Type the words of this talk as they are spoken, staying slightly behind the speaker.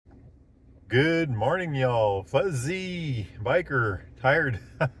Good morning, y'all. Fuzzy biker, tired.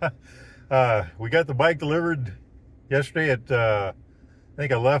 We got the bike delivered yesterday at I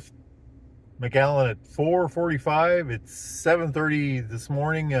think I left McAllen at 4:45. It's 7:30 this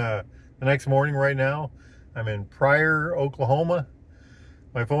morning, the next morning right now. I'm in Pryor, Oklahoma.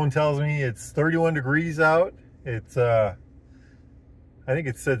 My phone tells me it's 31 degrees out. It's I think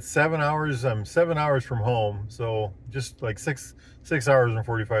it said 7 hours. I'm 7 hours from home, so just like six hours and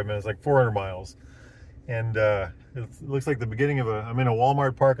 45 minutes, like 400 miles. And it looks like the beginning of I'm in a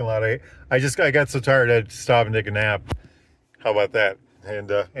Walmart parking lot. I got so tired I had to stop and take a nap. How about that?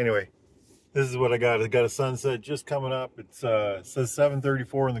 And anyway, this is what I got. I got a sunset just coming up. It says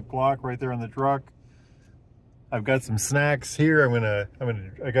 7:34 on the clock right there on the truck. I've got some snacks here.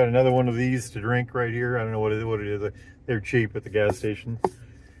 I got another one of these to drink right here. I don't know what it is. They're cheap at the gas station.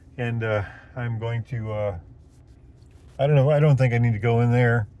 And I'm going to, I don't know. I don't think I need to go in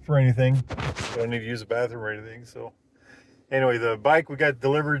there for anything. I don't need to use the bathroom or anything. So anyway, the bike we got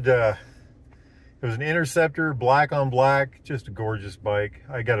delivered, it was an Interceptor, black on black, just a gorgeous bike.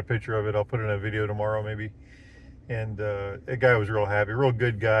 I got a picture of it. I'll put it in a video tomorrow maybe. And the guy was real happy, real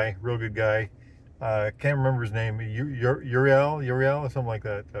good guy. Can't remember his name, Uriel or something like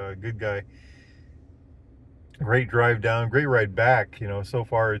that. Good guy. Great drive down, great ride back. You know, so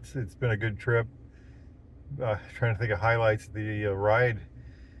far it's been a good trip. Trying to think of highlights of the ride.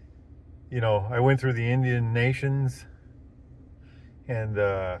 You know, I went through the Indian nations and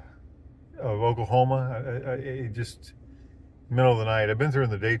of Oklahoma. It just middle of the night. I've been through in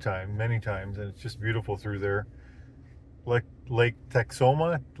the daytime many times, and it's just beautiful through there. Lake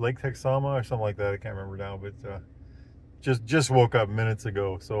Texoma or something like that. I can't remember now, but just woke up minutes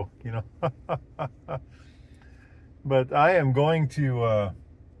ago, so you know. But I am going to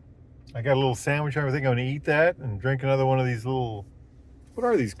I got a little sandwich. I think I'm going to eat that and drink another one of these little, what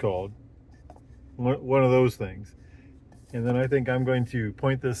are these called? One of those things. And then I think I'm going to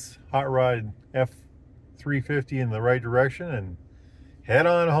point this hot rod F350 in the right direction and head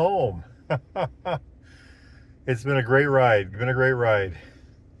on home. It's been a great ride.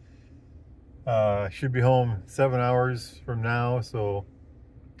 Should be home 7 hours from now, so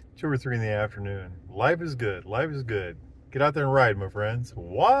 2 or 3 in the afternoon. Life is good. Get out there and ride, my friends.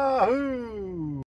 Wahoo!